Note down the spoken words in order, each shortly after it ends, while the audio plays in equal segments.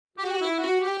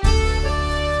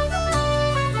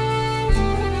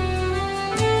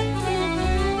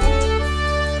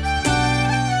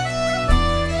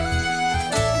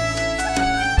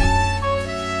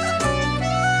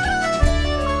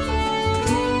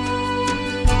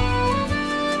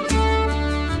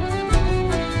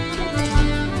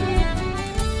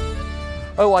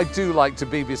Oh, I do like to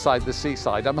be beside the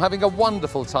seaside. I'm having a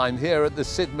wonderful time here at the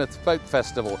Sidmouth Folk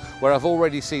Festival, where I've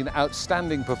already seen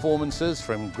outstanding performances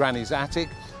from Granny's Attic,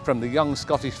 from the young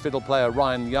Scottish fiddle player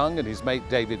Ryan Young and his mate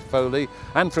David Foley,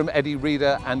 and from Eddie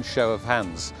Reader and Show of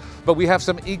Hands. But we have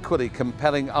some equally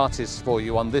compelling artists for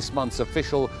you on this month's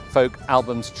official Folk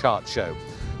Albums Chart show.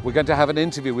 We're going to have an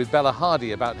interview with Bella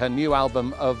Hardy about her new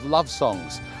album of love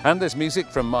songs. And there's music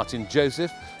from Martin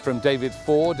Joseph, from David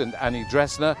Ford and Annie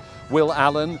Dressner, Will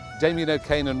Allen, Damien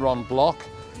O'Kane and Ron Block,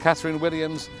 Catherine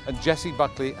Williams and Jessie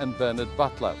Buckley and Bernard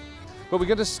Butler. But we're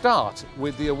going to start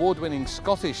with the award-winning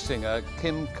Scottish singer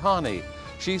Kim Carney.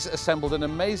 She's assembled an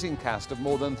amazing cast of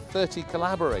more than 30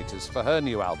 collaborators for her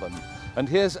new album. And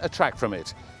here's a track from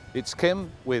it. It's Kim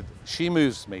with She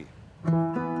Moves Me.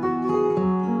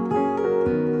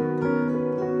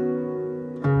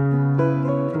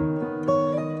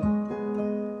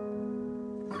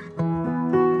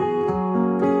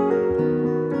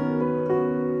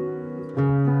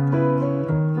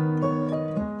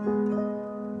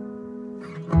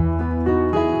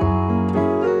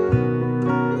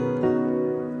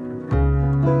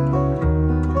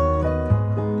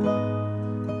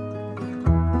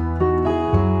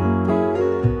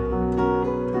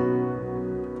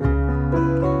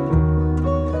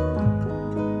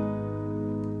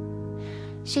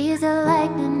 She's a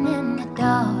lightning in the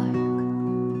dark,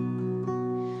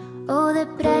 oh, the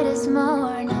brightest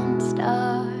morning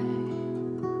star.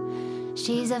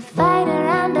 She's a fighter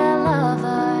and a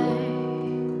lover,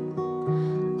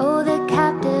 oh, the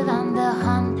captive and the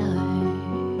hunter.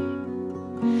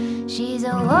 She's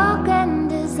a walking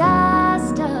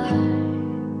disaster,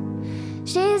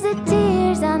 she's the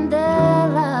tears and the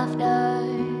laughter.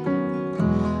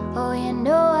 Oh, you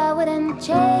know I wouldn't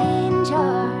change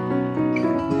her.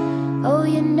 Oh,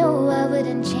 you know I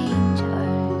wouldn't change her.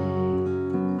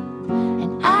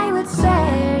 And I would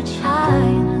search high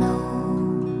and low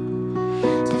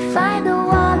to find the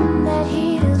one that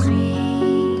heals me.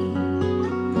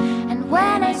 And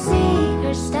when I see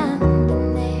her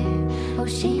standing there, oh,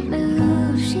 she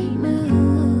moves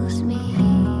me.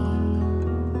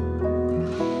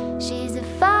 She's a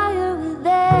fire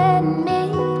within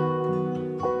me,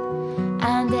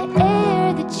 and the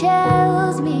air that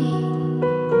chills me.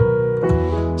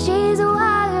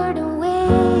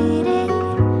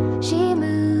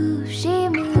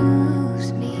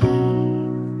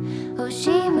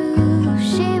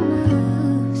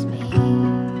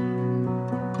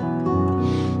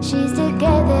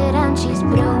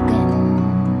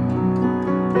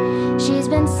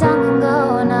 Sung and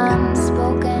gone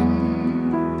unspoken.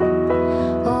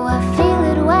 Oh, I feel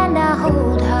it when I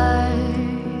hold her.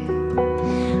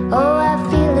 Oh, I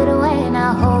feel it when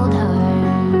I hold her.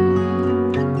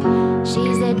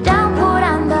 She's the downpour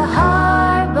and the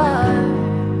harbor.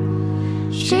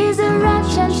 She's the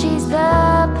wretch and she's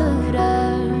the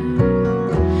putter.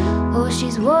 Oh,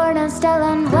 she's worn and still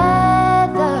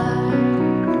unweathered.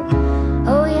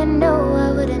 Oh, you know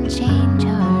I wouldn't change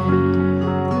her.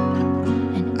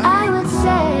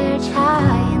 Search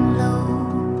high and low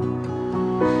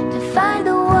to find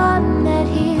the one that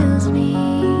heals me.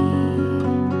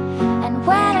 And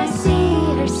when I see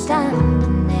her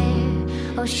standing there,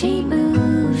 oh, she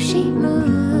moves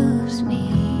me.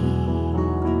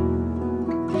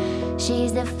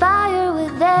 She's the fire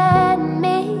within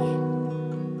me,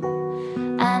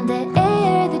 and the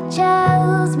air that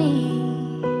chills me.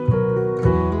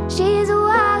 She's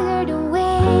wired and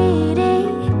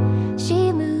waiting.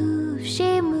 She moves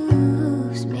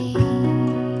me.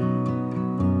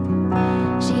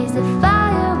 She's the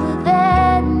fire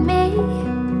within me,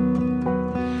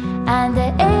 and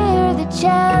the air that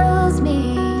chills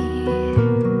me.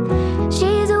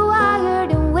 She's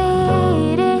wired and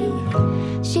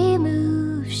waiting. She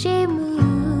moves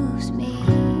me.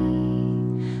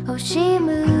 Oh, she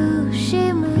moves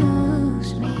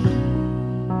me.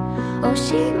 Oh,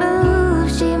 she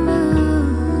moves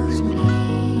me.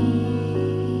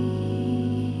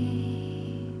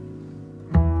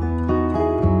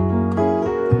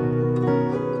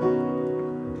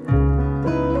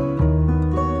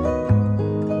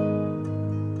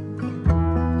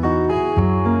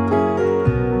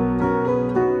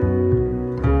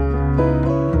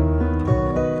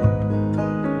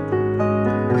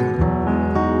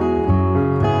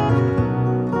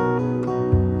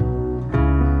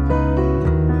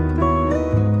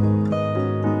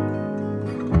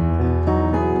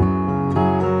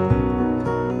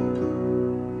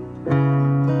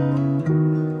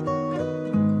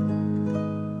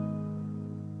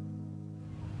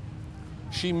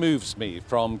 She Moves Me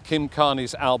from Kim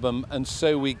Carney's album And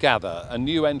So We Gather, a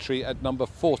new entry at number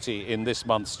 40 in this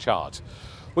month's chart.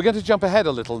 We're going to jump ahead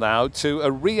a little now to a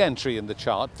re-entry in the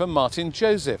chart for Martin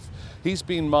Joseph. He's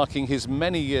been marking his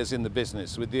many years in the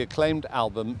business with the acclaimed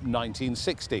album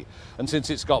 1960. And since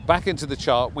it's got back into the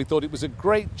chart, we thought it was a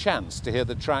great chance to hear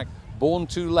the track Born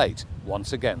Too Late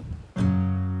once again.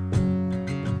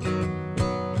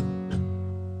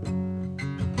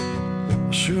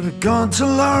 Should have gone to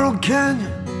Laurel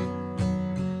Canyon,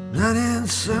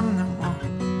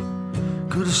 1971.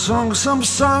 Could have sung some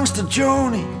songs to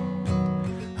Joni,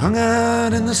 hung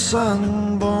out in the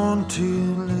sun, born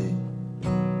too late.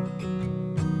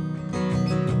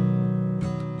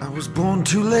 I was born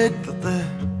too late for that.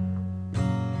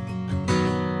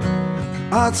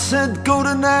 Art said go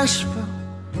to Nashville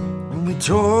when we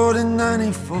toured in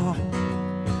 94.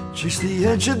 Chase the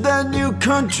edge of that new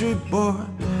country boy,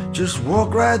 just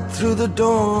walk right through the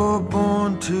door,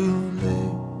 born too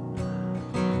late.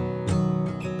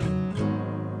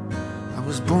 I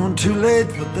was born too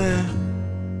late for that.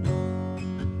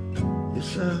 Yes,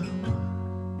 sir.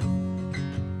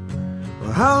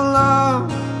 Well, how long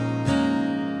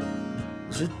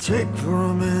does it take for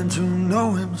a man to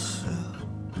know himself?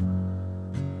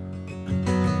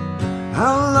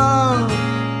 How long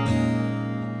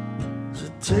does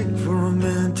it take for a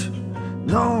man to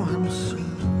know himself?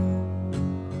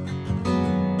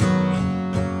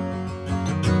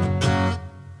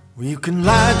 Well, you can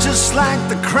lie just like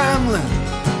the Kremlin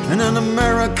in an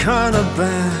Americana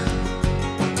band.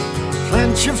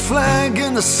 Plant your flag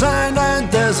in the Sinai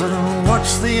Desert and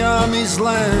watch the armies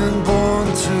land,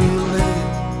 born too late.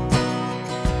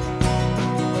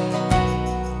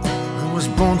 I was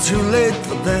born too late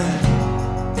for that.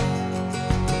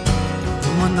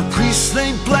 And when the priests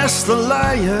they bless the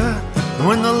liar, and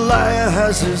when the liar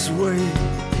has his way,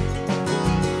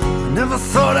 I never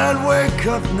thought I'd wake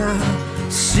up now,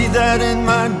 see that in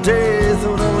my day.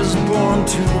 Thought I was born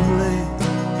too late.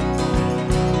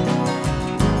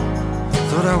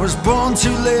 Thought I was born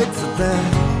too late for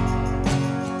that.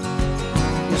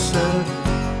 You said,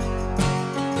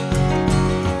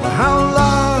 well, how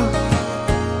long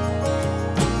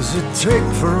does it take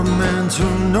for a man to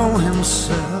know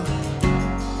himself?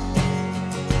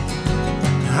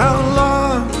 How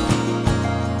long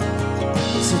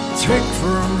does it take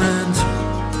for a man to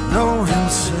know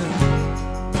himself?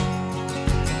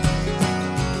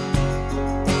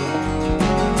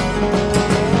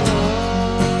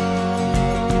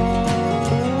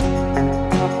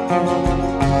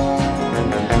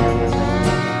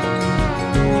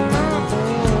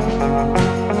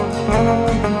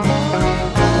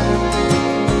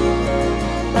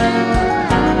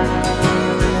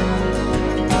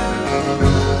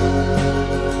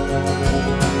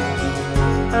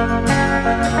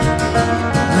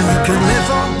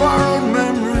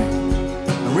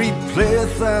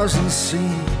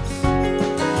 Scenes. I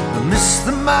miss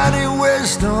the mighty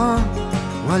wisdom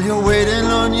while you're waiting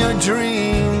on your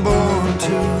dream, born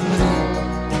too late.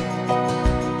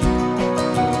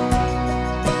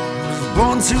 I was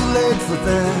born too late for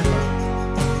that.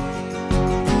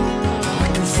 I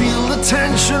can feel the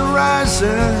tension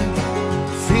rising,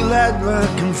 feel that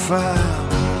rank and file.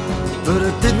 But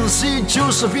I didn't see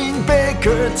Josephine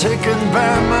Baker taken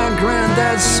by my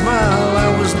granddad's smile. I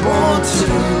was born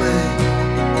too late.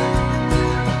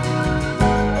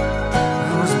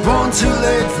 Born too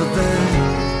late for that.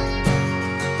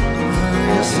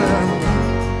 Yes,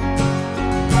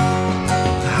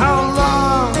 how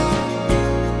long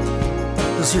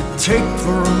does it take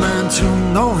for a man to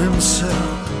know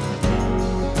himself?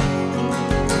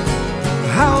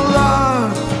 How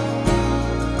long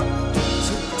does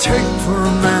it take for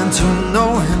a man to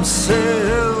know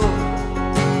himself?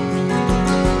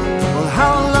 Well,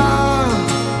 how long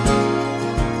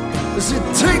does it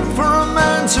take for a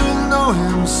man to know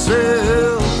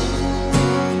himself?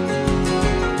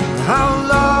 How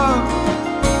long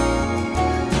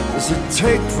does it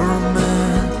take for a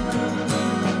man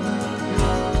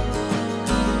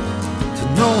to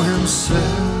know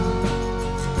himself?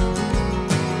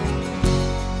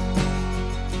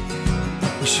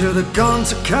 We should have gone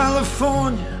to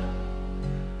California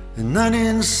in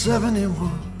 1971.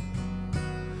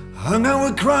 Hung out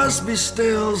with Crosby,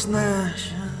 Stills,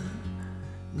 Nash,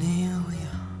 Neil Young.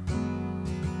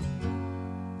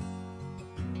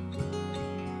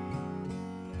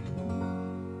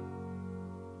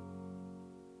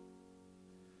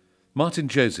 Martin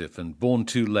Joseph and Born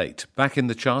Too Late, back in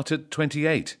the chart at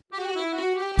 28.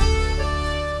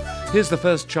 Here's the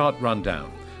first chart rundown.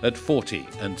 At 40,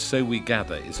 And So We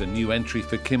Gather is a new entry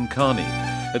for Kim Carney.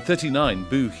 At 39,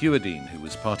 Boo Hewerdine, who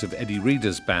was part of Eddie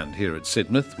Reader's band here at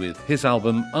Sidmouth with his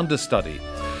album Understudy.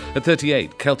 At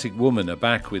 38, Celtic Woman are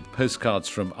back with Postcards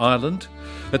from Ireland.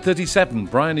 At 37,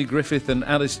 Bryony Griffith and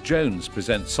Alice Jones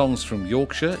present Songs from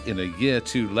Yorkshire in A Year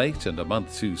Too Late and A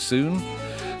Month Too Soon.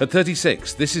 At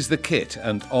 36, This Is the Kit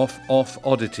and Off Off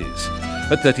Oddities.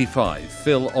 At 35,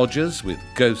 Phil Odgers with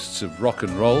Ghosts of Rock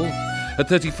and Roll. At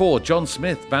 34, John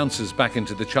Smith bounces back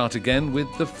into the chart again with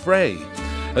The Fray.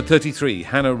 At 33,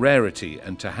 Hannah Rarity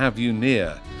and To Have You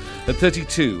Near. At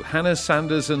 32, Hannah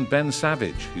Sanders and Ben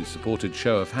Savage, who supported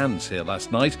Show of Hands here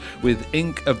last night with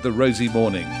Ink of the Rosy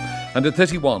Morning. And at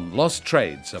 31, Lost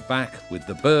Trades are back with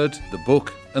The Bird, The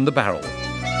Book and The Barrel.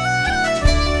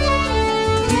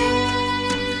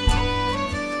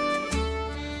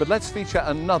 But let's feature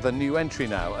another new entry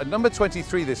now. At number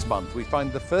 23 this month, we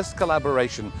find the first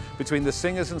collaboration between the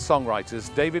singers and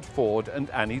songwriters David Ford and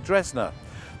Annie Dresner.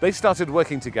 They started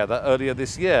working together earlier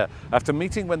this year after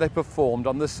meeting when they performed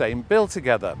on the same bill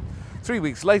together. 3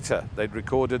 weeks later, they'd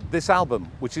recorded this album,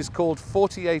 which is called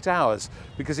 48 Hours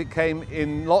because it came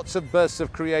in lots of bursts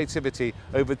of creativity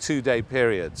over 2-day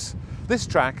periods. This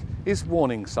track is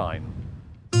Warning Sign.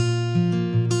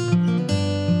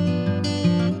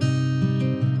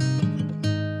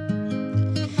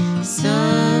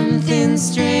 Something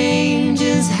strange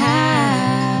is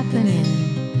happening.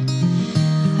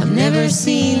 I've never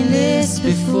seen this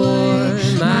before.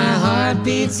 My heart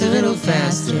beats a little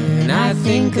faster and I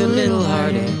think a little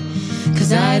harder,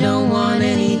 'cause I don't want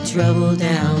any trouble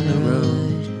down the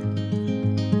road.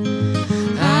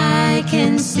 I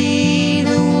can see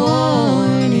the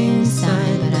warning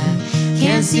sign, but I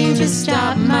can't seem to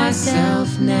stop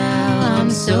myself now.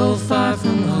 I'm so far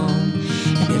from home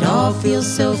and it all feels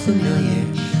so familiar.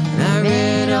 And I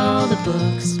read all the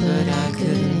books, but I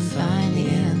couldn't find the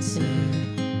answer.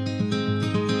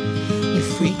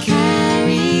 If we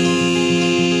carry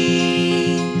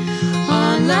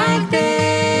on like this,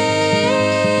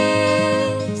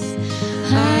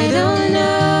 I don't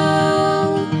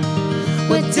know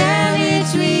what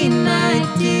damage we might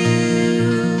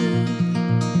do.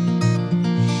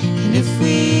 And if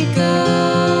we go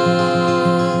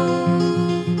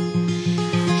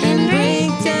and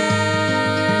break down,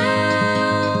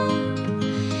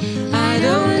 I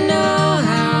don't know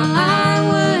how I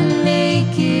would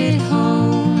make it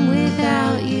home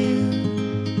without you.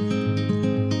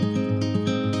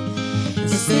 The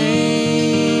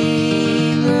same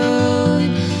road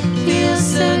feels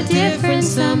so different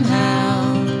somehow.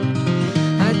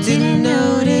 I didn't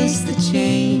notice the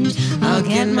change. I'll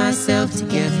get myself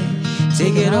together,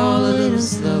 take it all a little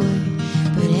slower.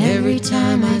 But every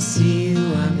time I see you,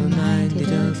 I'm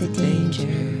reminded of the danger.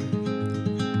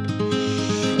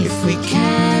 If we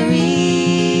carry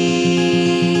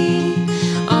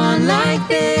on like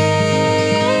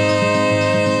this,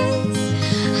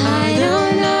 I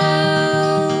don't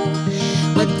know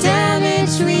what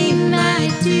damage we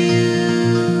might do.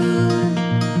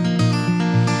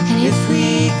 And if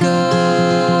we go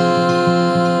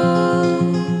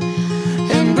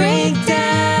and break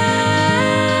down,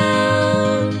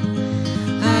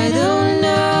 I don't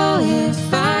know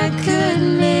if I could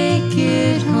make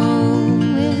it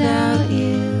home without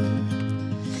you.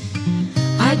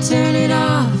 I'd turn it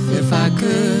off if I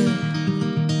could.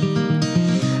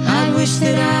 I wish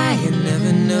that I had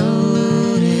never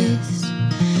noticed.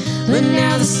 But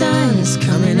now the sun is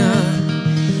coming up,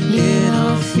 it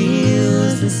all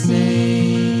feels the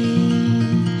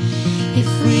same. If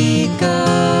we go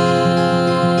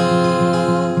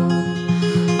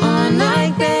on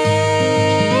like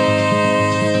this,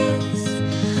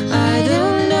 I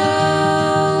don't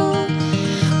know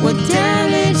what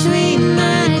damage we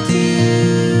might do.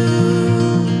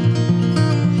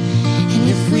 And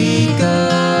if we go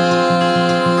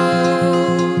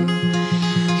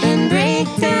and break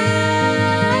down,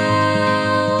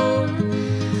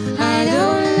 I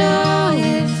don't know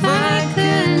if I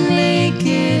could make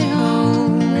it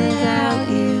home without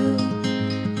you.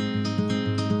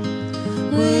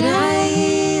 Would I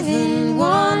even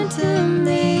want to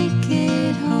make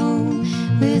it home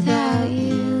without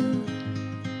you?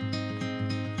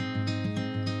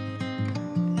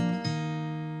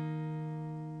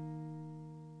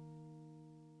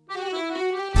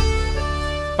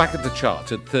 Back at the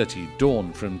chart at 30,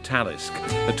 Dawn from Talisk.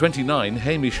 At 29,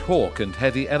 Hamish Hawke and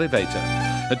Heady Elevator.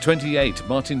 At 28,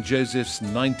 Martin Joseph's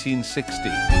 1960.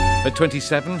 At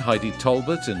 27, Heidi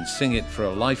Talbot and Sing It for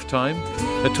a Lifetime.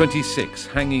 At 26,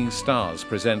 Hanging Stars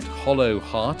present Hollow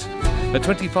Heart. At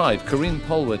 25, Corinne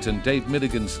Polwart and Dave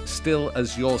Milligan's Still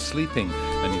As You're Sleeping,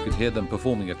 and you can hear them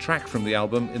performing a track from the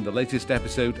album in the latest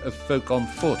episode of Folk on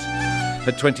Foot.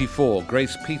 At 24,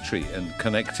 Grace Petrie and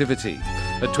Connectivity.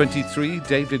 At 23,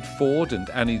 David Ford and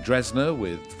Annie Dresner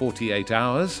with 48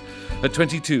 Hours. At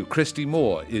 22, Christy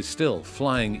Moore is still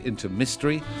flying into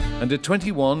mystery. And at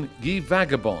 21, Ye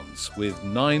Vagabonds with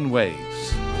 9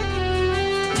 Waves.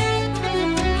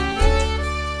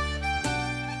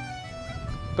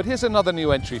 But here's another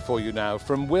new entry for you now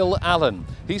from Will Allen.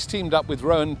 He's teamed up with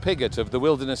Rowan Pigott of The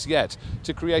Wilderness Yet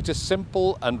to create a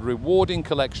simple and rewarding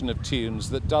collection of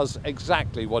tunes that does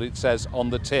exactly what it says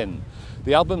on the tin.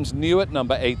 The album's new at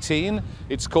number 18.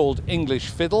 It's called English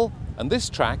Fiddle, and this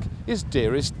track is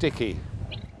Dearest Dickie.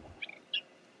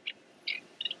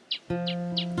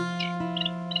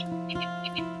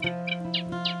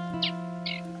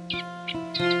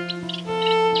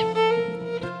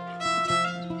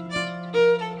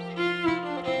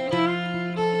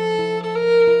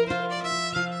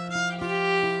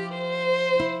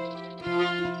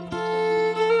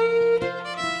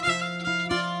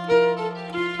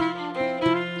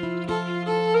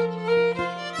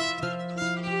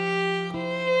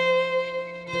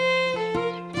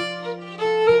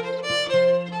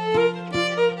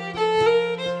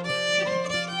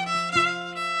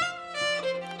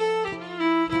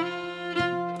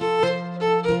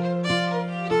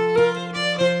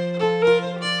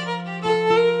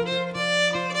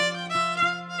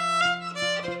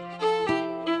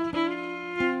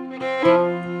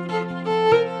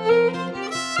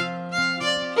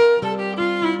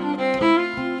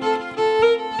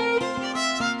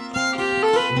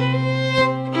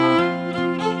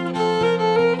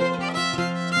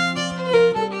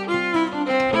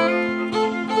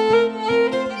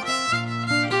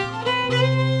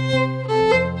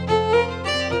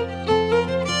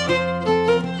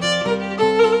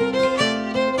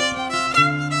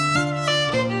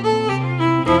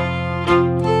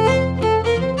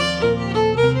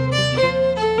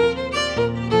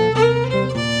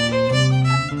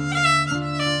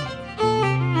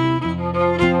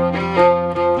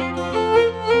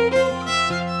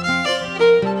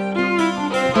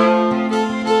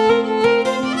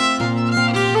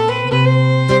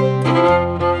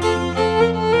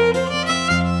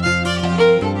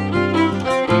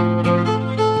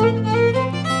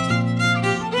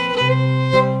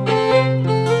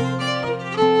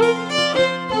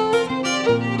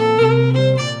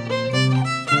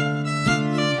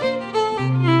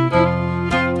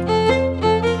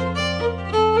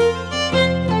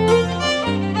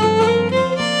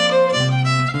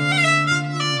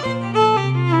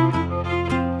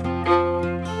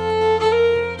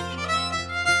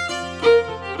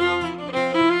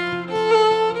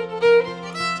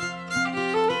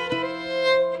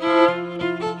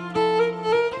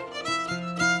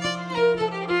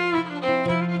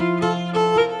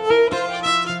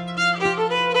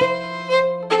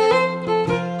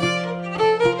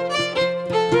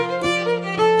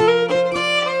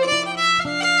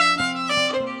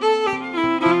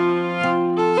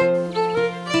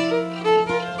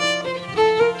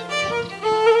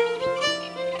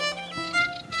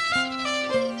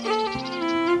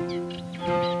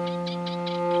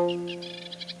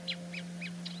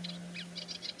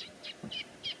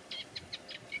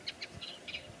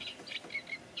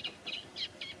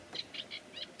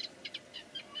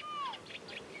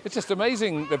 It's just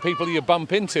amazing the people you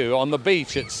bump into on the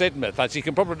beach at Sidmouth. As you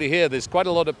can probably hear, there's quite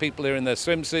a lot of people here in their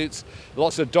swimsuits,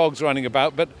 lots of dogs running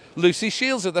about, but Lucy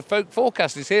Shields of the Folk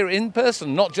Forecast is here in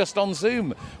person, not just on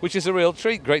Zoom, which is a real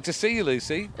treat. Great to see you,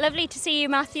 Lucy. Lovely to see you,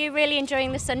 Matthew. Really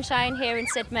enjoying the sunshine here in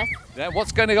Sidmouth. Yeah,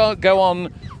 what's going to go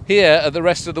on here at the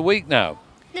rest of the week now?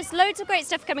 There's loads of great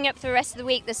stuff coming up for the rest of the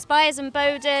week. There's Spires and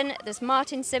Bowden, there's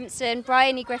Martin Simpson,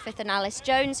 Bryony Griffith and Alice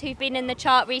Jones, who've been in the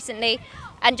chart recently,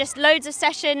 and just loads of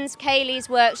sessions, Kaylee's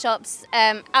workshops,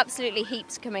 absolutely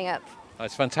heaps coming up.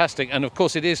 That's fantastic. And of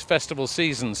course it is festival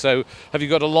season, so have you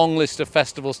got a long list of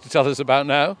festivals to tell us about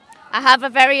now? I have a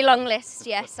very long list,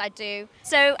 yes, I do.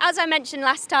 So as I mentioned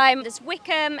last time, there's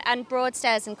Wickham and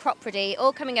Broadstairs and Cropredy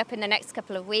all coming up in the next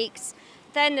couple of weeks.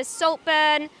 Then there's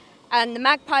Saltburn and the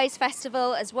Magpies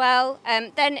Festival as well.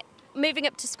 Then moving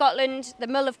up to Scotland, the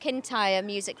Mull of Kintyre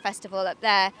Music Festival up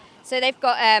there. So they've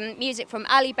got music from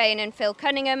Ali Bain and Phil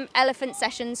Cunningham, Elephant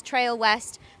Sessions, Trail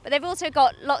West, but they've also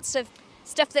got lots of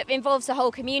stuff that involves the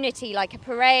whole community, like a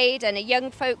parade and a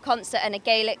young folk concert and a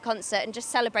Gaelic concert, and just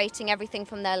celebrating everything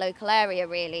from their local area,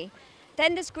 really.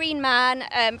 Then there's Green Man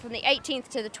from the 18th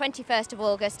to the 21st of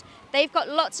August. They've got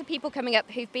lots of people coming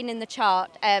up who've been in the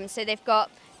chart. So they've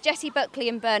got Jessie Buckley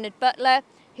and Bernard Butler,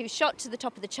 who shot to the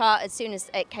top of the chart as soon as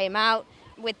it came out,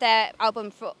 with their album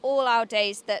For All Our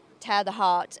Days That Tear the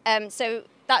Heart. So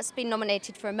that's been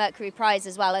nominated for a Mercury Prize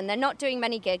as well, and they're not doing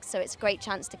many gigs, so it's a great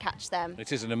chance to catch them.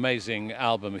 It is an amazing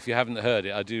album. If you haven't heard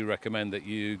it, I do recommend that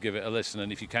you give it a listen,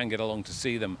 and if you can get along to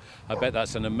see them, I bet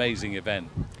that's an amazing event.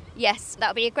 Yes,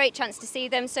 that'll be a great chance to see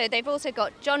them. So they've also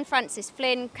got John Francis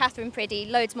Flynn, Catherine Priddy,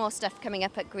 loads more stuff coming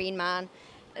up at Green Man.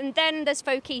 And then there's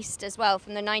Folk East as well,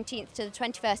 from the 19th to the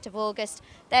 21st of August.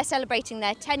 They're celebrating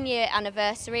their 10-year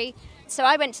anniversary. So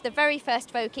I went to the very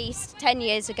first Folk East 10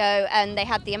 years ago, and they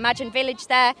had the Imagine Village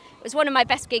there. It was one of my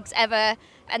best gigs ever,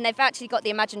 and they've actually got the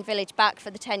Imagine Village back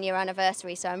for the 10-year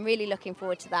anniversary, so I'm really looking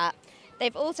forward to that.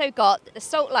 They've also got the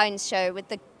Salt Lines show with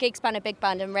the Gig Spanner Big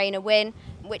Band and Raina Wynn,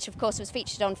 which of course was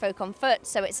featured on Folk on Foot,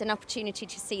 so it's an opportunity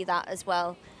to see that as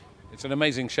well. It's an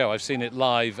amazing show. I've seen it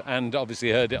live and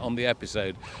obviously heard it on the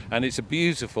episode. And it's a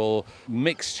beautiful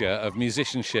mixture of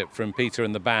musicianship from Peter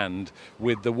and the band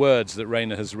with the words that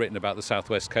Raina has written about the South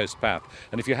West Coast Path.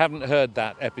 And if you haven't heard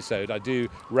that episode, I do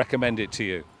recommend it to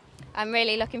you. I'm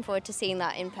really looking forward to seeing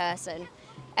that in person.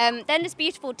 Then there's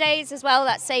Beautiful Days as well,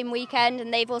 that same weekend.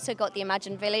 And they've also got the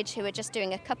Imagine Village, who are just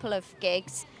doing a couple of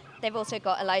gigs. They've also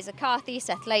got Eliza Carthy,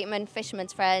 Seth Lakeman,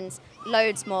 Fisherman's Friends,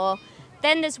 loads more.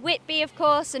 Then there's Whitby, of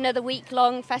course, another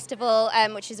week-long festival,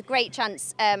 which is a great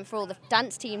chance for all the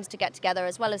dance teams to get together,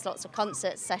 as well as lots of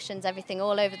concerts, sessions, everything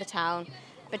all over the town.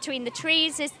 Between the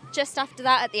Trees is just after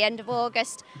that at the end of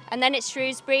August, and then it's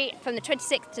Shrewsbury from the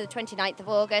 26th to the 29th of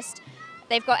August.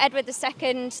 They've got Edward II,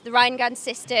 the Rheingang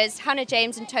Sisters, Hannah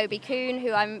James and Toby Coon,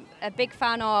 who I'm a big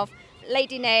fan of,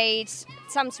 Lady Nade,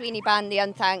 Sam Sweeney Band, The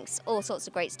Unthanks, all sorts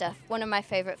of great stuff. One of my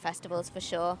favourite festivals for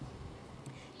sure.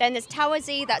 Then there's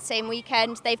Towersey that same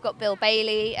weekend. They've got Bill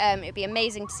Bailey. It'd be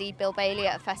amazing to see Bill Bailey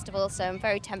at a festival, so I'm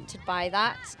very tempted by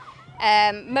that.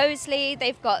 Moseley,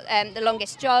 they've got The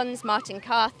Longest Johns, Martin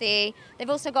Carthy. They've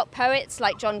also got poets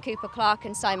like John Cooper Clarke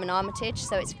and Simon Armitage,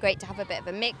 so it's great to have a bit of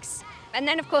a mix. And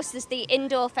then, of course, there's the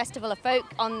Indoor Festival of Folk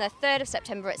on the 3rd of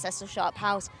September at Cecil Sharp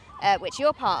House, which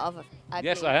you're part of, I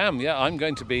believe. Yes, I am. Yeah, I'm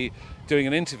going to be doing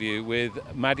an interview with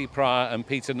Maddie Pryor and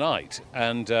Peter Knight,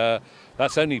 and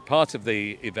that's only part of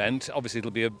the event. Obviously,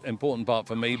 it'll be an important part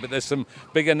for me, but there's some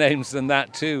bigger names than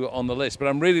that too on the list. But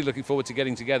I'm really looking forward to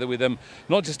getting together with them,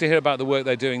 not just to hear about the work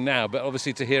they're doing now, but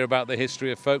obviously to hear about the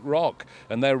history of folk rock,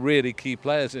 and they're really key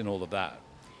players in all of that.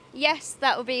 Yes,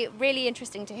 that would be really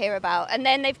interesting to hear about. And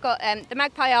then they've got the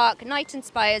Magpie Ark, Night and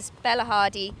Spires, Bella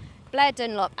Hardy, Blair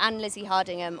Dunlop and Lizzie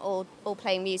Hardingham all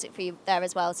playing music for you there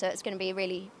as well. So it's going to be a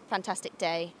really fantastic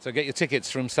day. So get your tickets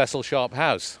from Cecil Sharp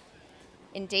House.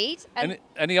 Indeed.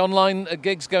 Any online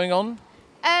gigs going on?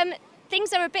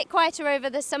 Things are a bit quieter over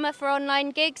the summer for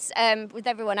online gigs, with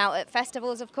everyone out at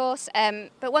festivals, of course.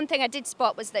 But one thing I did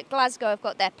spot was that Glasgow have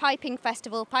got their Piping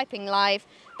Festival, Piping Live.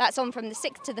 That's on from the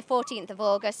 6th to the 14th of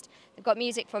August. They've got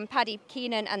music from Paddy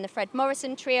Keenan and the Fred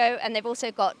Morrison Trio, and they've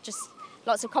also got just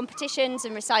lots of competitions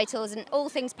and recitals and all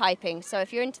things piping. So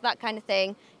if you're into that kind of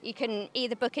thing, you can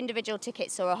either book individual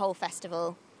tickets or a whole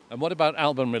festival. And what about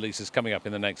album releases coming up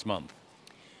in the next month?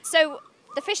 So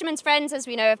the Fisherman's Friends, as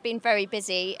we know, have been very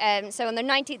busy. So on the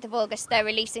 19th of August, they're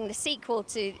releasing the sequel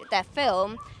to their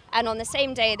film. And on the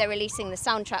same day, they're releasing the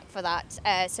soundtrack for that.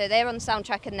 So they're on the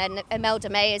soundtrack, and then Imelda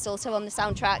May is also on the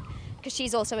soundtrack because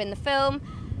she's also in the film.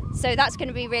 So that's going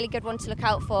to be a really good one to look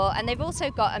out for. And they've also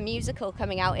got a musical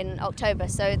coming out in October.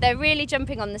 So they're really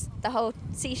jumping on the whole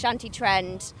sea shanty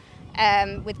trend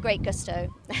with great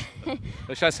gusto.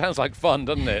 Which sounds like fun,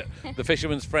 doesn't it? The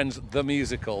Fisherman's Friends, the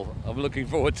musical. I'm looking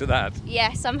forward to that.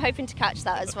 Yes, I'm hoping to catch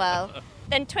that as well.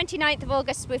 Then 29th of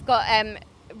August, we've got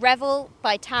Revel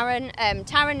by Taran.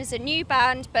 Taran is a new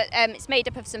band, but it's made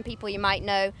up of some people you might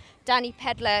know. Danny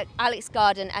Pedler, Alex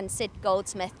Garden and Sid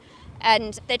Goldsmith.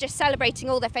 And they're just celebrating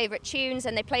all their favourite tunes,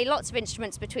 and they play lots of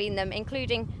instruments between them,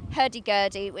 including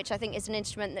hurdy-gurdy, which I think is an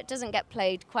instrument that doesn't get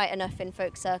played quite enough in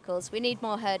folk circles. We need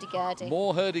more hurdy-gurdy.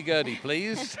 More hurdy-gurdy,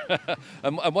 please.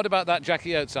 And what about that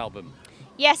Jackie Oates album?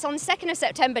 Yes, on the 2nd of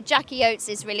September, Jackie Oates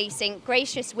is releasing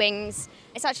Gracious Wings.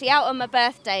 It's actually out on my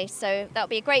birthday, so that'll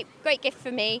be a great gift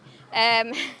for me.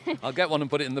 I'll get one and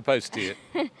put it in the post to you.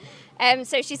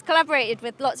 So she's collaborated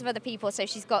with lots of other people. So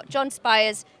she's got John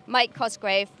Spires, Mike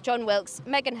Cosgrave, John Wilkes,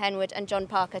 Megan Henwood and John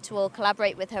Parker to all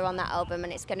collaborate with her on that album,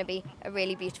 and it's going to be a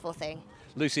really beautiful thing.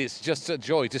 Lucy, it's just a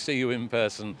joy to see you in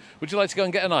person. Would you like to go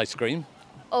and get an ice cream?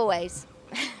 Always.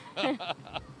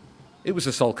 It was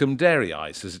a Salcombe dairy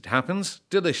ice, as it happens.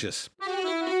 Delicious.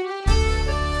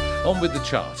 On with the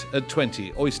chart. At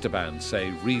 20, Oyster Band say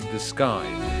Read the Sky.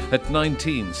 At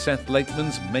 19, Seth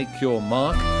Lakeman's Make Your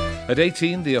Mark. At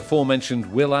 18, the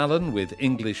aforementioned Will Allen with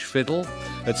English Fiddle.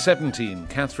 At 17,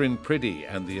 Catherine Priddy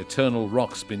and the Eternal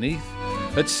Rocks Beneath.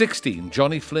 At 16,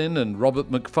 Johnny Flynn and Robert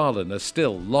Macfarlane are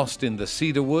still Lost in the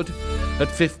Cedarwood. At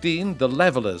 15, the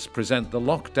Levellers present the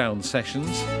Lockdown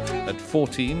Sessions. At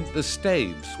 14, the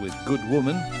Staves with Good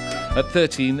Woman. At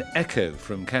 13, Echo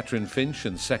from Catherine Finch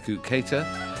and Sekou Keita.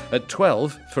 At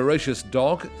 12, Ferocious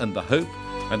Dog and The Hope.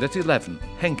 And at 11,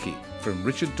 Henky from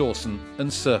Richard Dawson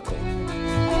and Circle.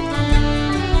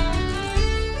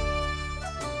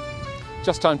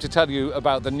 Just time to tell you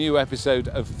about the new episode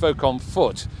of Folk on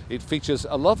Foot. It features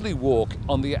a lovely walk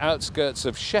on the outskirts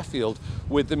of Sheffield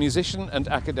with the musician and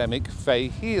academic Faye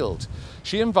Heald.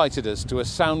 She invited us to a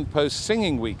Soundpost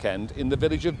singing weekend in the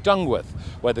village of Dungworth,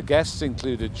 where the guests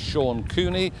included Sean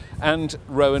Cooney and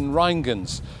Rowan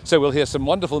Reingans. So we'll hear some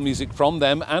wonderful music from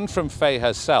them and from Faye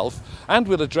herself, and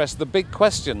we'll address the big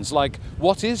questions like,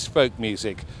 what is folk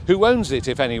music? Who owns it,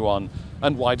 if anyone?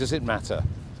 And why does it matter?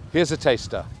 Here's a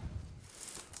taster.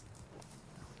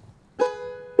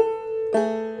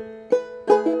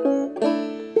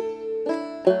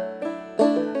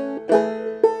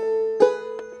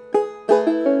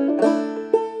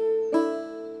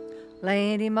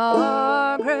 Lady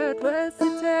Margaret was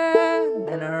sitting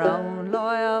in her own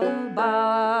loyal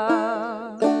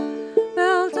bower,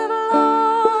 built of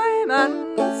lime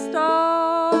and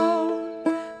stone.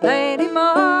 Lady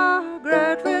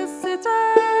Margaret was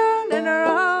sitting in her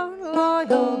own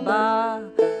loyal bower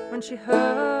when she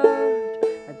heard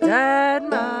a dead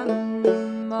man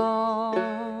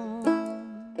moan.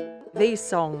 These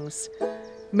songs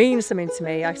mean something to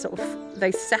me.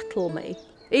 They settle me.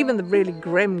 Even the really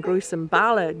grim, gruesome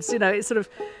ballads, it sort of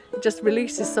just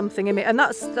releases something in me. And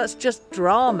that's just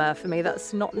drama for me.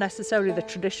 That's not necessarily the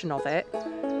tradition of it.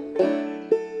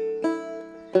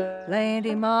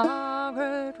 Lady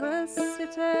Margaret was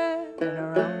sitting in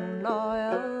her own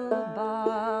loyal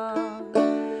bar,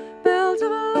 built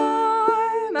of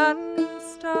lime and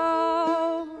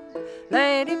stone.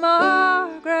 Lady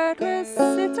Margaret was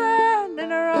sitting in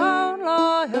her own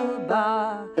loyal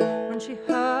bar when she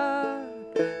heard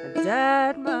a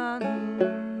dead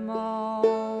man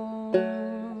moan.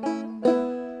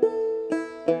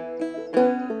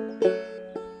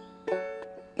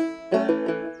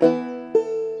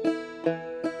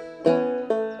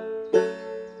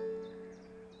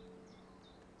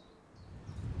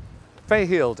 Faye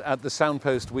Heald at the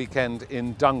Soundpost weekend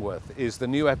in Dungworth is the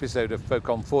new episode of Folk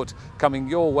on Foot coming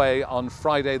your way on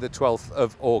Friday the 12th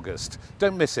of August.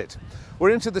 Don't miss it. We're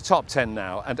into the top 10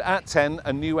 now, and at 10,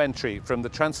 a new entry from the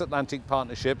transatlantic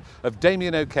partnership of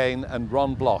Damien O'Kane and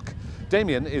Ron Block.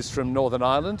 Damien is from Northern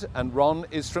Ireland and Ron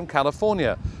is from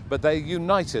California, but they're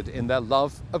united in their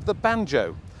love of the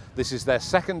banjo. This is their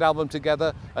second album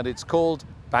together and it's called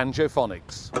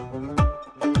Banjophonics.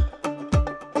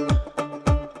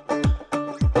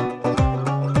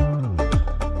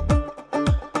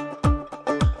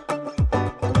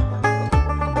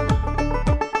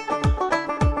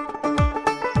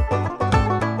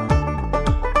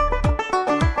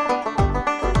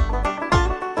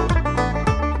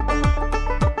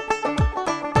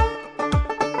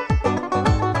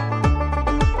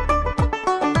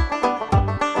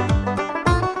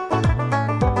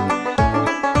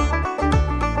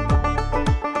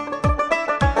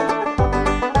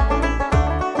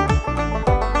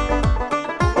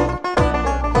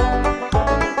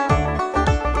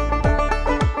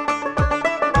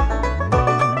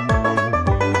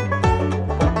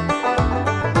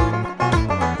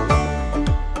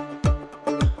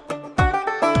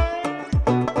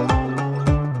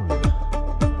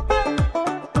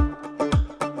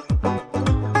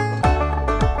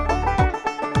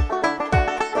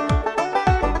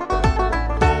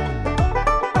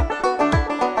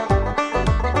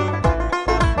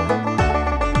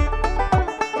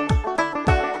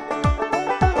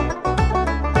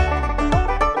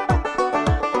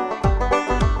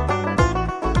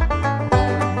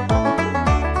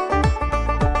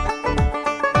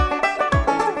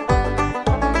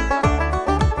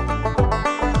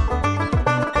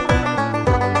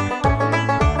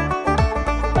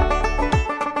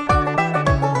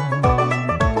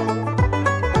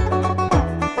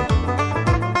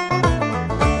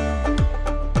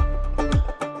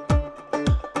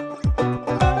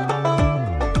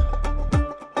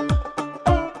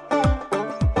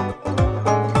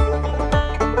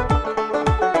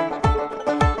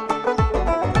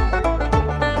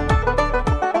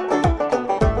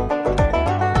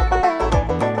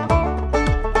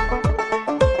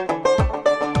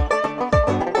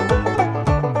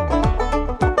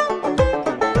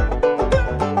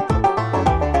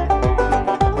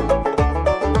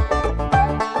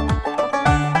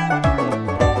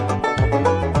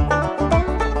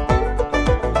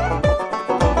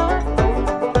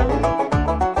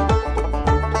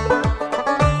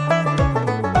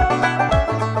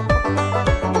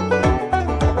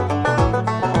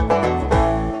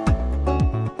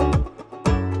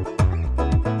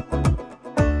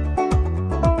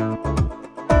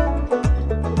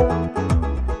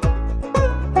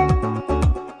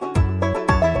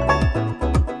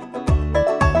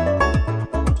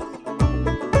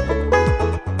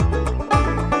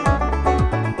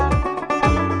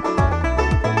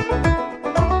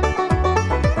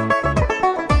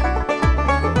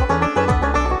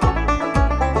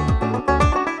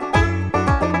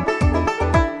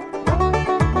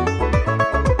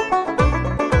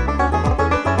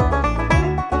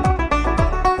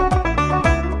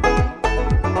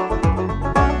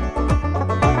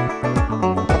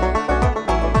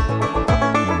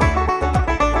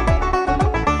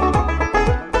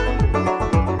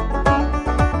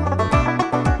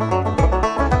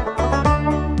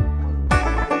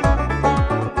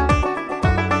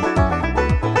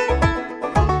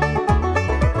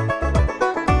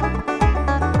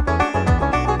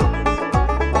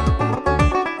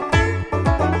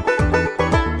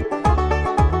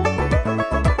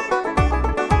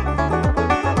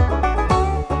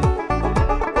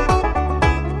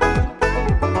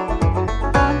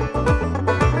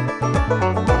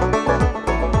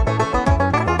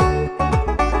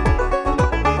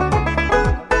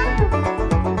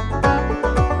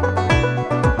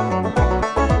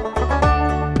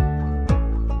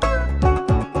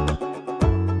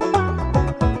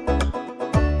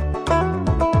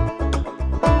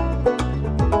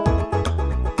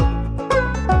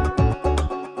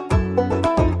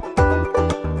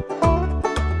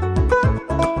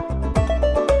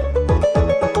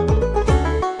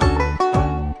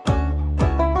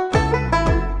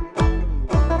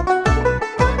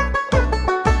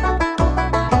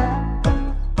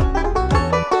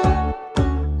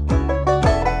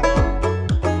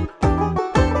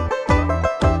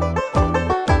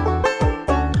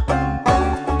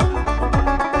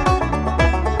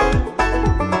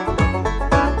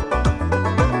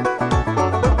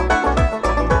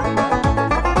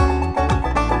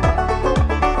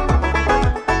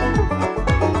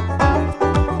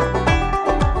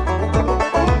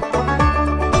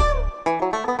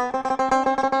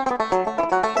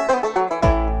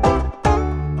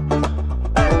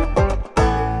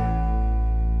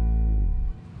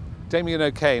 Damien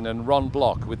O'Kane and Ron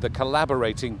Block with the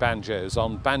collaborating banjos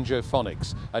on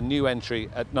Banjophonics, a new entry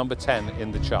at number 10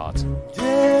 in the chart.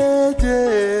 Plant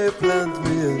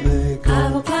me an acorn.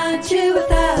 I will plant you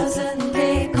 1,000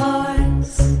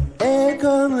 acorns.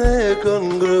 Acorn,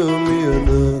 acorn, grow me an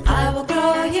oak. I will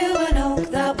grow you an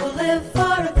oak that will live for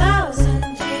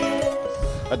 1,000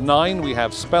 years. At 9 we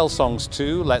have Spell Songs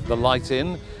 2, Let the Light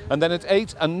In, and then at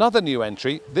 8 another new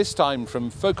entry, this time from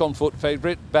Folk on Foot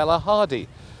favourite Bella Hardy.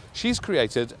 She's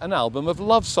created an album of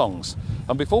love songs,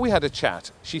 and before we had a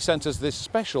chat she sent us this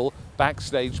special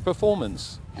backstage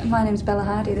performance. My name's Bella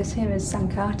Hardy, this here is Sam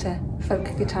Carter, folk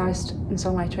guitarist and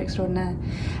songwriter extraordinaire.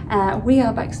 We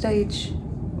are backstage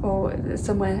or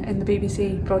somewhere in the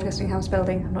BBC Broadcasting House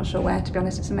building, I'm not sure where, to be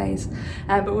honest, it's a maze.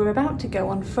 But we're about to go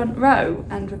on front row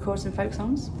and record some folk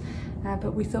songs,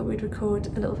 but we thought we'd record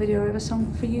a little video of a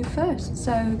song for you first.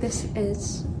 So this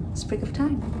is Sprig of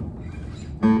Time.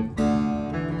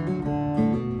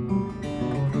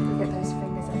 Get those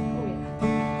fingers up. Oh yeah.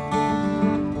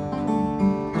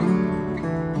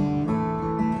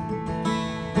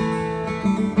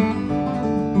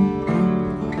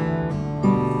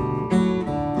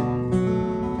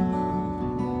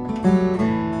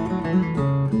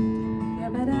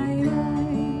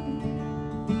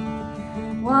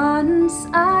 Once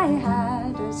I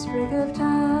had a sprig of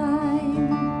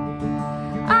time.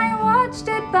 I watched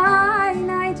it by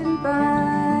night and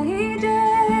by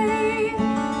day,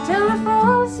 till a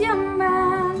false young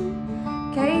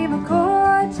man came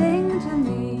a-courting to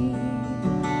me,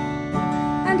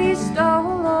 and he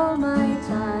stole all my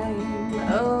time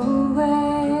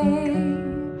away.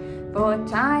 For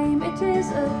time, it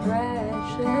is a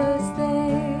precious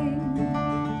thing,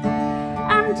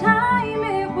 and time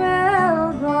it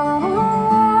will grow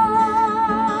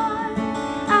on,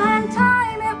 and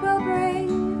time it will bring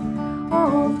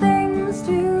all things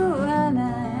to an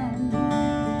end,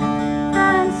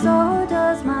 and so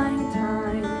does my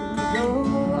time go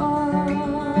on.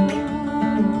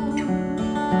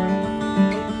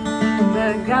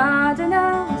 The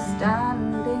gardener was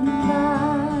standing by.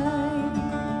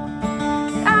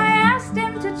 I asked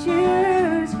him to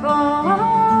choose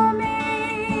for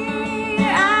me,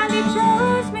 and he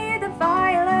chose me the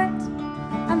violet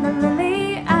and the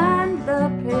lily and the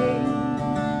pink.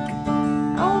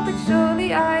 Oh, but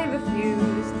surely I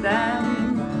refused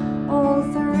them all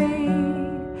three,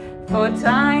 for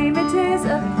time it is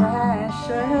a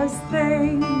precious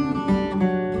thing,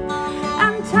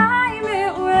 and time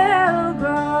it will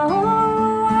grow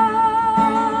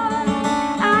on,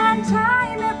 and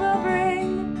time it will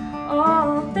bring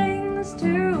all things to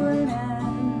an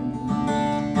end,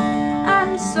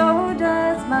 and so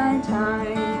does my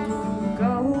time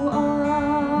go on.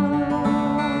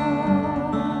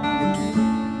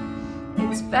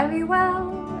 It's very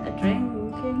well a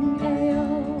drinking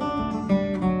ale,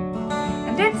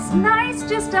 and it's nice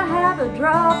just to have a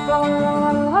drop of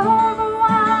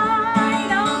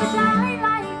wine. Oh, but I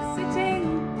like sitting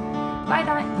by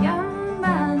that young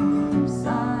man's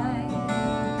side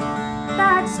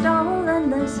that's stolen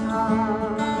this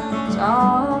heart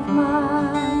of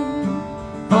mine.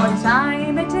 For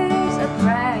time it is a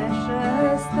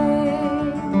precious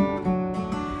thing,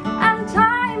 and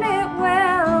time it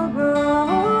will grow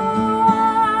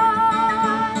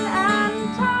on,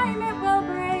 and time it will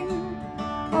bring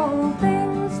all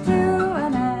things to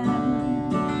an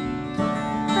end,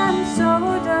 and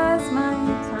so does my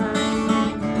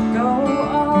time go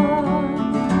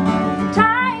on.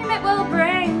 Time it will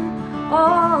bring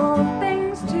all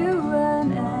things to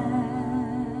an end,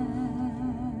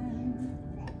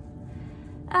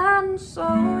 and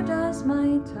so does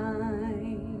my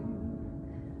time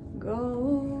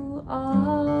go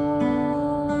on.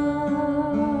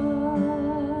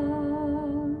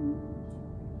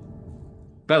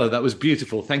 Bella, that was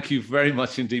beautiful. Thank you very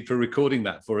much indeed for recording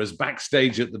that for us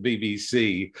backstage at the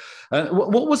BBC.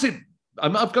 What was it?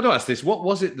 I've got to ask this. What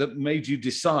was it that made you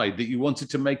decide that you wanted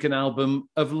to make an album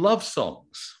of love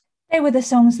songs? They were the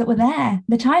songs that were there.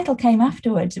 The title came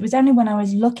afterwards. It was only when I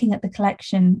was looking at the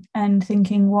collection and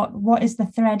thinking, what is the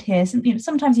thread here?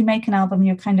 Sometimes you make an album,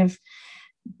 you're kind of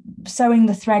sewing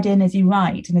the thread in as you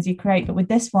write and as you create. But with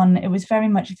this one, it was very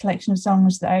much a collection of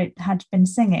songs that I had been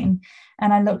singing.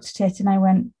 And I looked at it and I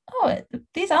went, oh,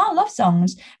 these are love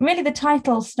songs. Really, the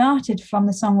title started from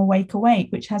the song Awake,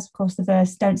 Awake, which has, of course, the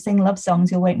verse, don't sing love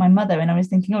songs, you'll wake my mother. And I was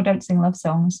thinking, oh, don't sing love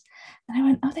songs. And I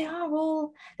went, oh,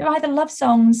 they're either love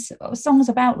songs, or songs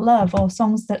about love, or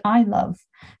songs that I love.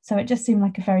 So it just seemed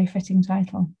like a very fitting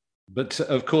title. But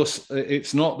of course,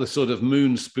 it's not the sort of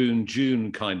Moon Spoon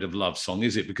June kind of love song,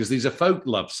 is it? Because these are folk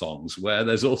love songs where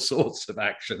there's all sorts of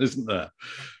action, isn't there?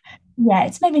 Yeah,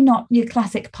 it's maybe not your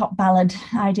classic pop ballad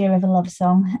idea of a love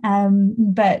song,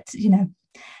 but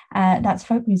that's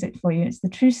folk music for you. It's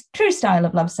the true style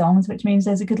of love songs, which means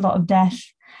there's a good lot of death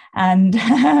and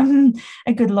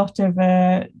a good lot of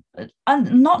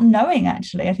not knowing.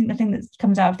 Actually, I think the thing that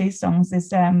comes out of these songs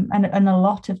is and a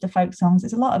lot of the folk songs,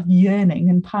 there's a lot of yearning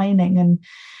and pining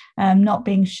and not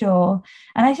being sure.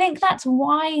 And I think that's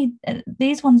why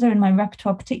these ones are in my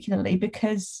repertoire particularly,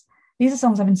 because these are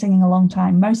songs I've been singing a long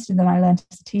time. Most of them I learned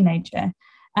as a teenager.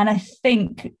 And I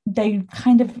think they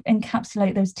kind of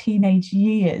encapsulate those teenage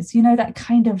years, that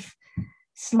kind of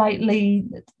slightly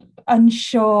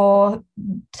unsure,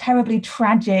 terribly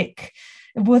tragic,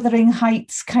 Wuthering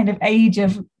Heights kind of age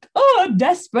of,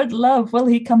 desperate love, will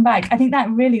he come back? I think that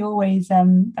really always,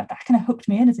 that kind of hooked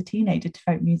me in as a teenager to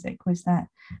folk music, was that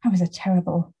I was a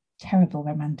terrible, terrible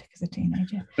romantic as a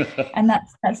teenager. And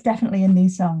that's definitely in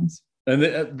these songs.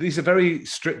 And these are very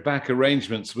stripped back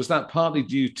arrangements. Was that partly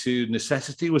due to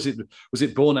necessity? Was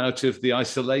it born out of the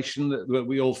isolation that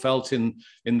we all felt in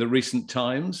the recent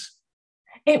times?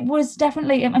 It was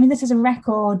definitely, this is a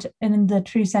record in the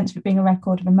true sense of it being a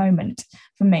record of a moment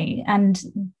for me. And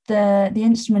the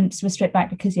instruments were stripped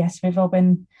back because, yes, we've all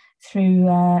been through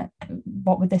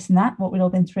what with this and that, what we'd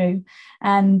all been through.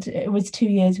 And it was 2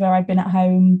 years where I'd been at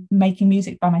home making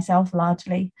music by myself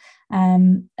largely,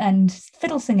 and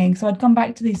fiddle singing. So I'd gone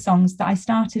back to these songs that I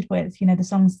started with, the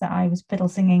songs that I was fiddle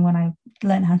singing when I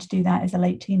learned how to do that as a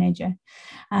late teenager.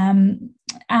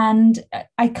 And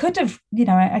I could have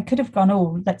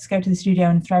gone, let's go to the studio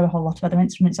and throw a whole lot of other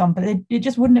instruments on, but it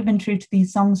just wouldn't have been true to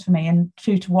these songs for me and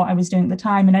true to what I was doing at the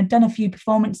time. And I'd done a few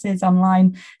performances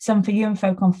online, some for you and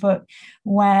Folk on Foot,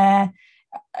 where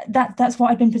that's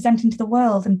what I'd been presenting to the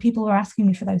world, and people were asking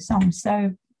me for those songs.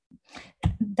 So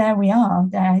there we are.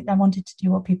 I wanted to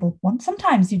do what people want.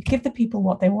 Sometimes you give the people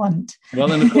what they want.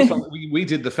 Well, and of course, we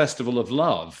did the Festival of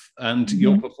Love, and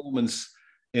your performance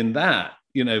in that,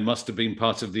 must have been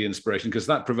part of the inspiration, because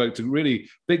that provoked a really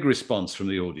big response from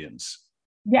the audience.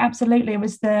 Yeah, absolutely. It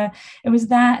was that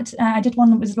I did one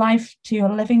that was live from your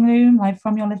living room,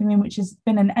 which has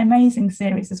been an amazing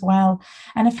series as well.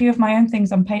 And a few of my own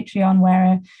things on Patreon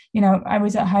where, I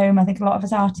was at home. I think a lot of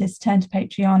us artists turn to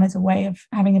Patreon as a way of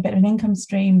having a bit of an income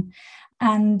stream.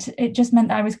 And it just meant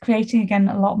that I was creating again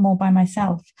a lot more by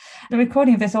myself. The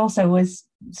recording of this also was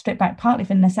stripped back partly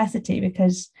for necessity,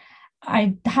 because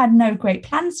I had no great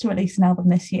plans to release an album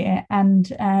this year. And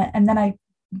then I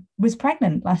was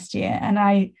pregnant last year, and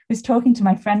I was talking to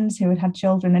my friends who had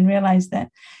children and realized that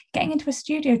getting into a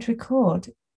studio to record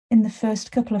in the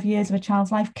first couple of years of a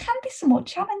child's life can be somewhat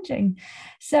challenging.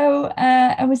 So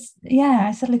I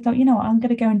suddenly thought, I'm going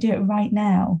to go and do it right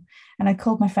now. And I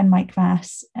called my friend Mike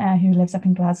Vass, who lives up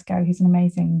in Glasgow. He's an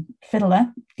amazing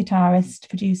fiddler, guitarist,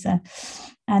 producer,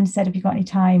 and said, have you got any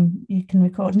time you can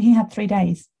record? And he had 3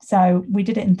 days. So we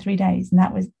did it in 3 days, and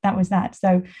that was that.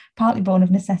 So partly born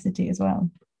of necessity as well.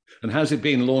 And how's it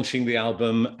been launching the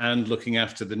album and looking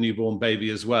after the newborn baby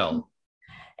as well?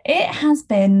 It has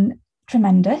been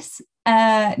tremendous.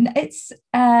 It's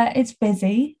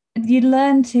busy. You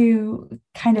learn to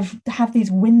kind of have these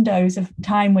windows of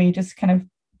time where you just kind of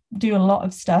do a lot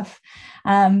of stuff.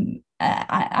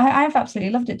 I've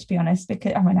absolutely loved it, to be honest,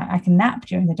 because I can nap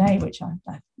during the day, which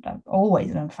I've always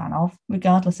been a fan of,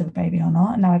 regardless of a baby or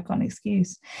not. And now I've got an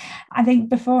excuse. I think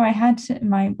before I had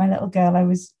my little girl, I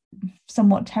was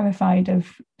somewhat terrified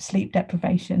of sleep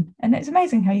deprivation, and it's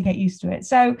amazing how you get used to it.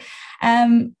 So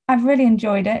I've really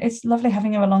enjoyed it. It's lovely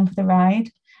having her along for the ride.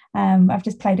 I've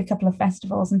just played a couple of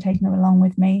festivals and taken her along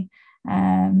with me,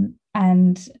 and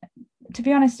to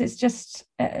be honest, it's just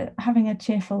having a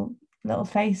cheerful little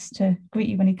face to greet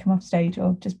you when you come off stage,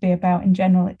 or just be about in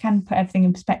general. It can put everything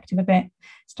in perspective a bit,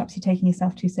 stops you taking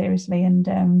yourself too seriously,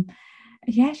 and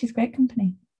she's great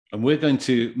company. And we're going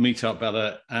to meet up,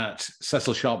 Bella, at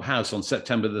Cecil Sharp House on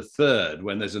September the 3rd,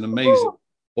 when there's an amazing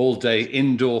all-day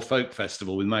indoor folk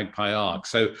festival with Magpie Ark.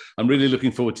 So I'm really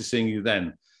looking forward to seeing you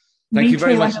then. Thank you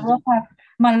very much. And we'll have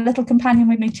my little companion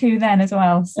with me too then as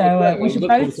well. So we should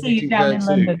both see you down in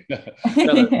London.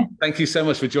 Bella, thank you so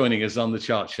much for joining us on The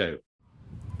Chart Show.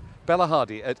 Bella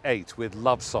Hardy at 8 with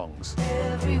Love Songs.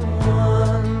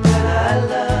 Everyone that I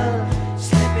love,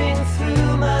 slipping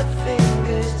through my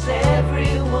fingers,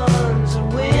 everyone's a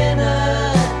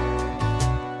winner,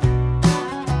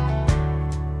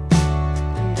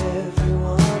 and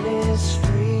everyone is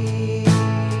free.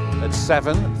 At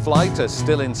 7, Flight are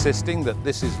still insisting that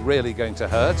this is really going to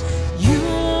hurt. You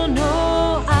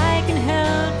know I can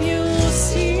help you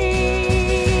see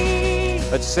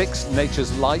At 6,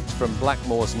 Nature's Light from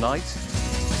Blackmore's Night.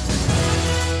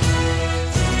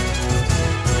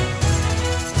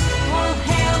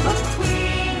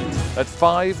 At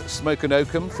 5, Smoke and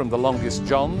Oakum from The Longest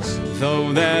Johns.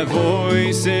 Though their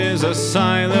voices are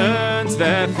silent,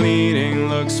 their fleeting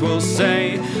looks will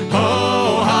say,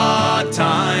 oh, hard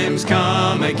times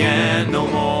come again no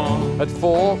more. At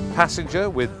 4, Passenger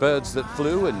with Birds That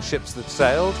Flew and Ships That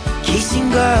Sailed. Kissing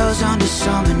girls under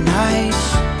summer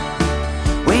nights,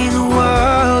 when the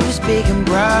world was big and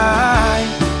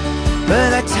bright, but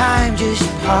that time just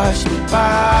passed me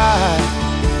by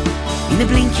in the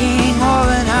blinking of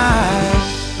an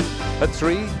eye. At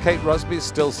 3, Kate Rusby's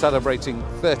still celebrating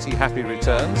 30 happy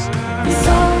returns.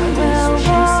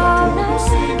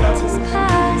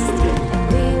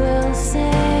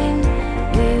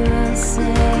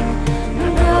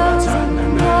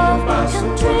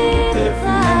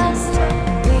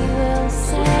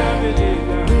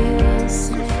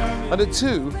 And at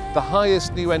 2, the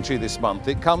highest new entry this month,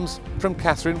 it comes from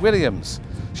Catherine Williams.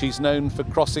 She's known for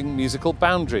crossing musical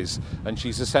boundaries, and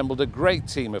she's assembled a great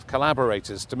team of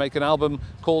collaborators to make an album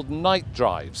called Night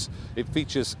Drives. It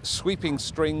features sweeping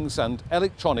strings and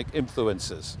electronic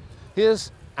influences.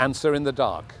 Here's Answer in the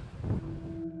Dark.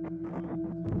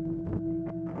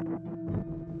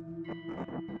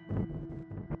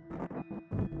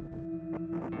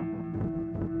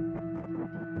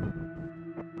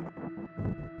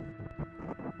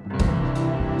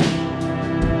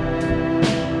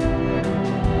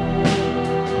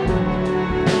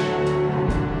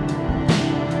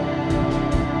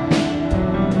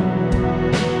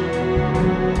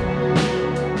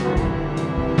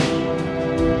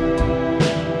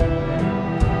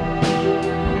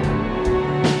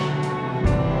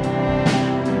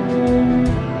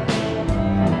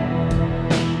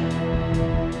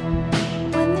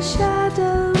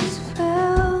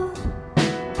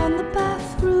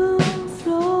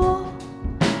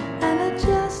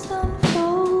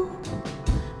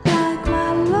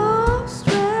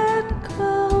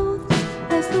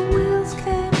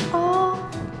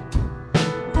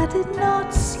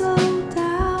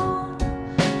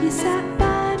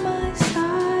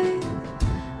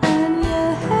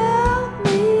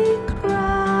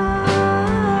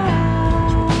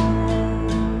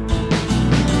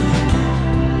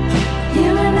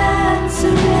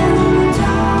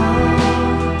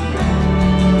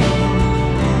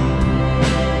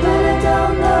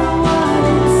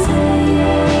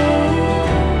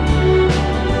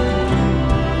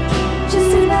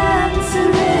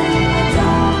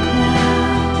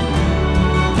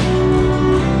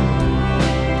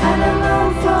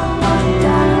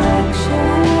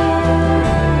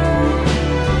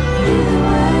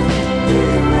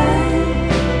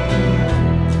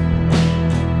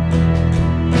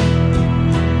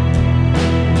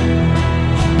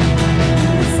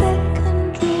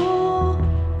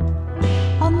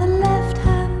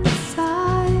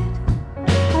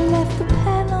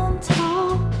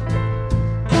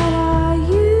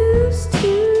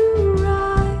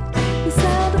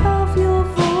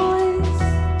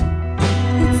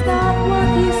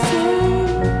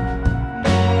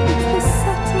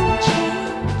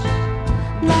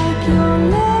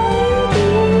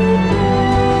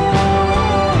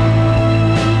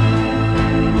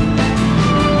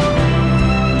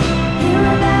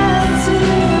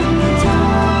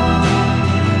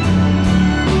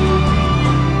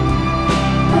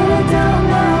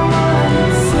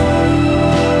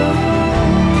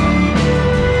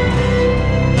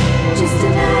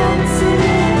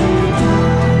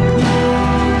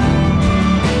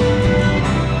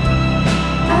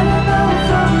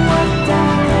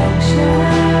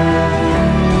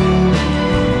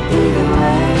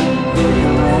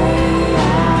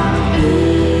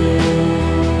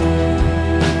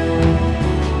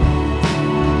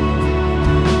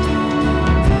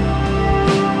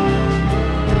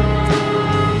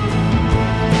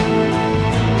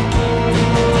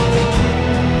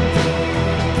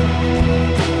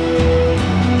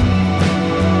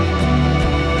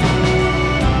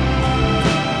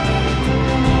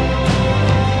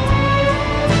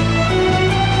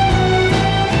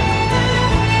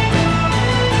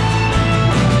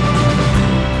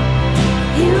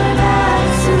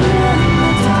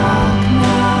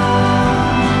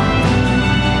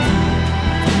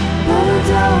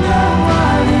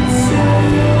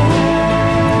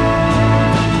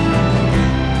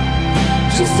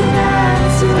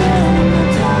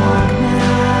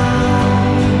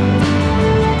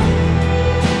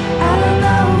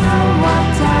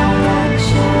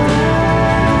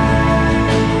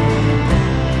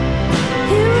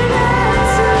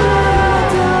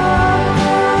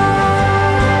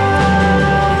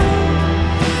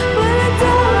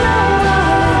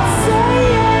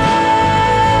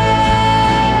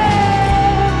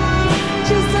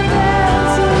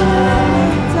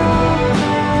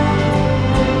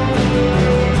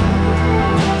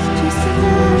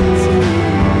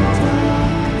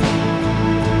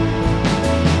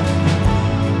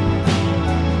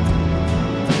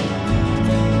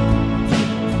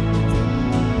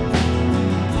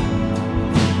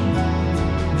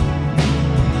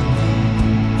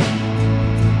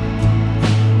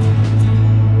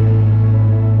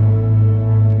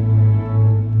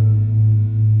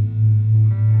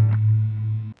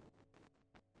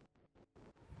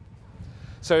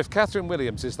 So if Catherine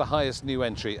Williams is the highest new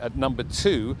entry at number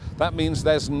 2, that means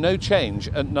there's no change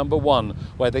at number 1,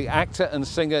 where the actor and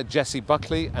singer Jessie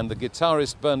Buckley and the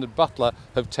guitarist Bernard Butler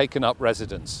have taken up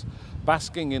residence.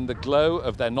 Basking in the glow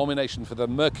of their nomination for the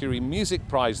Mercury Music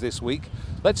Prize this week,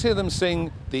 let's hear them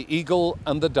sing The Eagle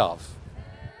and the Dove.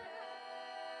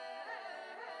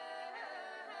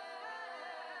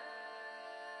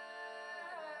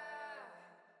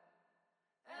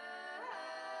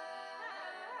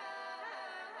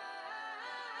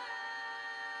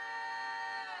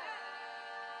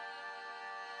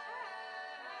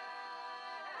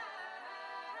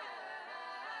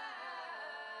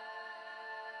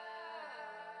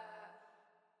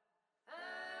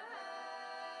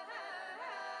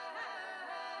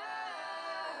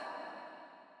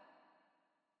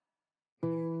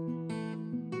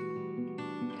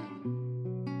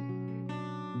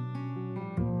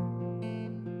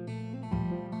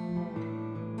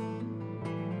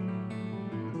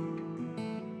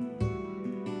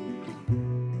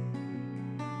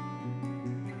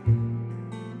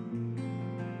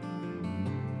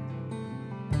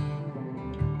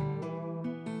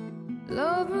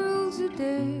 Love rules the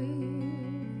day,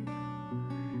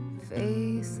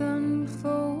 faith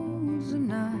unfolds the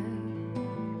night,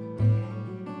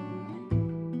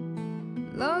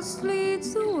 lust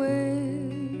leads the way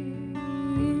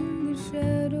in the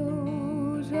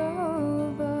shadows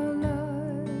of our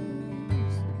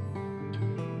lives.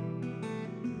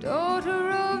 Daughter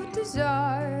of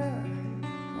desire,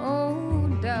 oh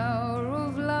dower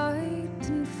of light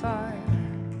and fire,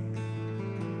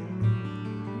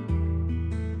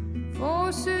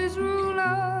 forces rule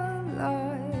our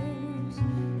lives,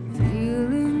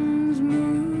 feelings move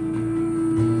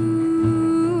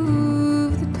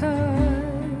the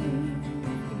tide.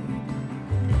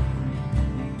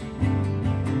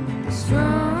 The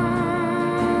strong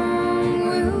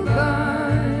will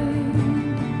bind,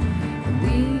 the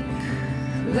weak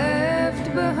left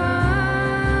behind.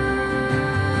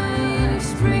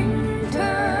 Spring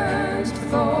turns to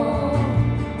fall,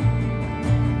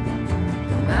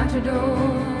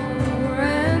 matador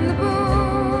and the bull,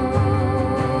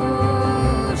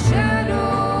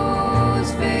 shadows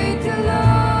fade to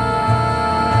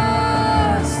lost,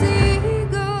 the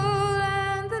eagle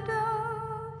and the dove.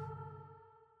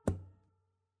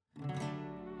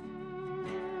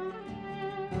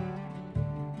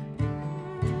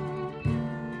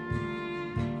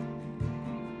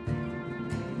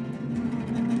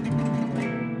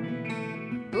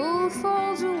 Bull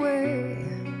falls away,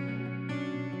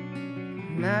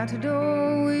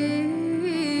 matador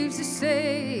weaves the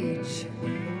sage,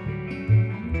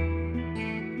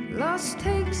 lust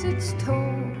takes its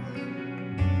toll,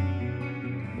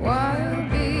 wild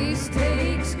beast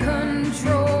takes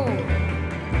control.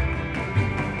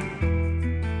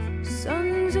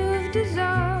 Sons of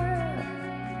desire,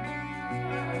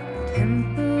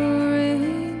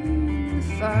 tempering the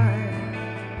fire,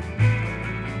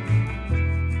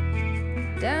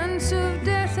 dance of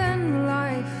death and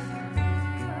life,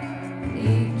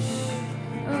 each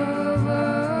of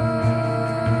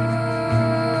us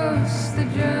the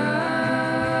giant.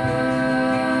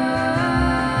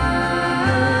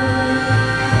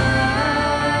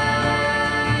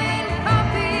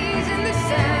 Poppies in the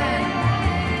sand,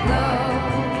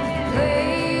 love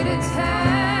played its hand.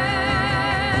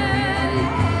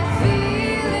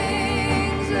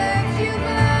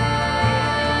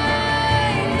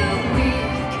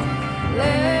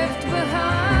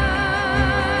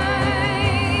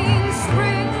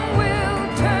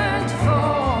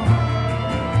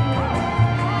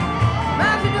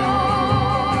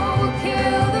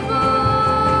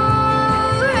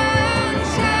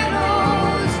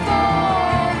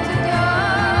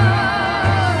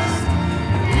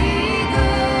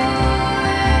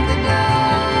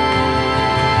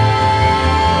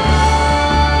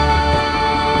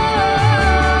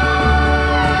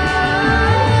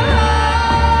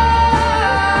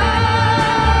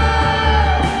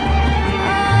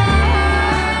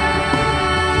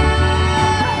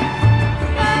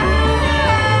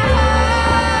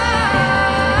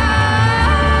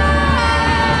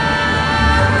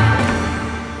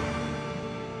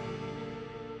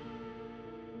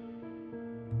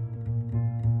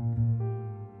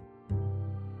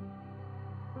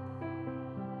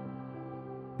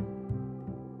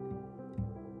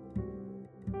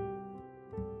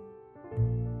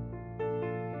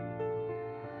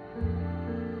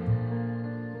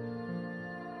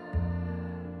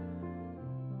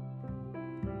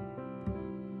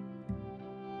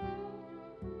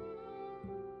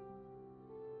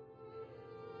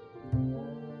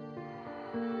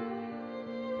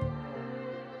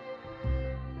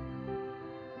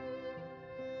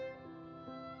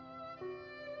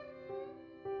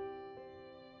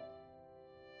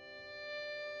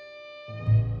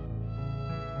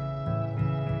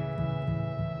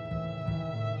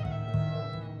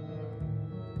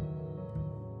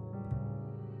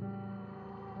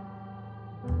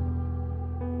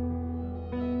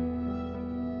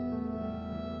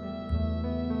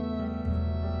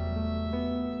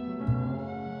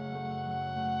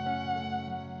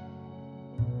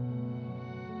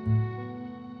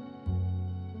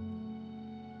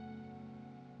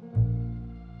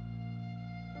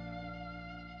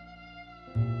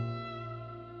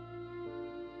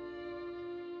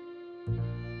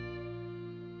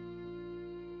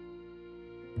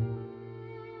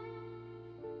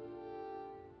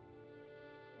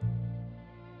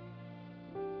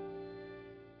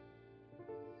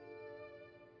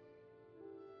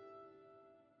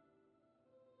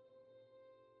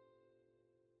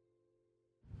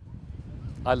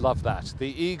 I love that. The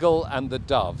Eagle and the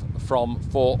Dove from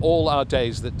For All Our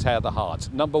Days That Tear the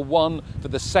Heart. Number 1 for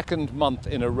the second month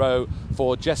in a row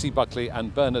for Jessie Buckley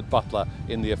and Bernard Butler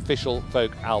in the official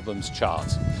folk albums chart.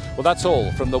 Well, that's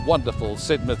all from the wonderful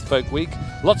Sidmouth Folk Week.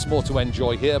 Lots more to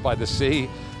enjoy here by the sea.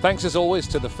 Thanks as always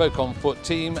to the Folk on Foot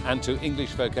team and to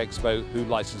English Folk Expo who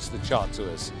licensed the chart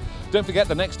to us. Don't forget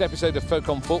the next episode of Folk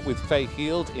on Foot with Faye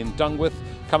Heald in Dungworth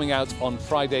coming out on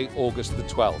Friday, August the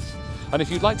 12th. And if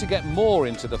you'd like to get more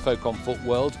into the Folk on Foot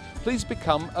world, please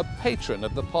become a patron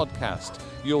of the podcast.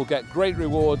 You'll get great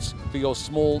rewards for your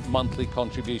small monthly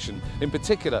contribution. In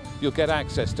particular, you'll get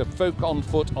access to Folk on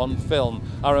Foot on Film,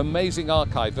 our amazing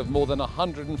archive of more than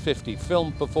 150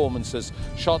 film performances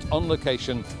shot on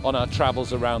location on our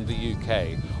travels around the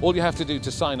UK. All you have to do to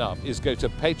sign up is go to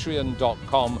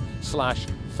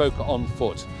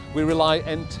patreon.com/folkonfoot. We rely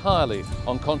entirely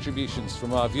on contributions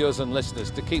from our viewers and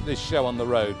listeners to keep this show on the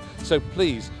road, so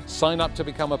please sign up to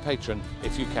become a patron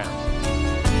if you can.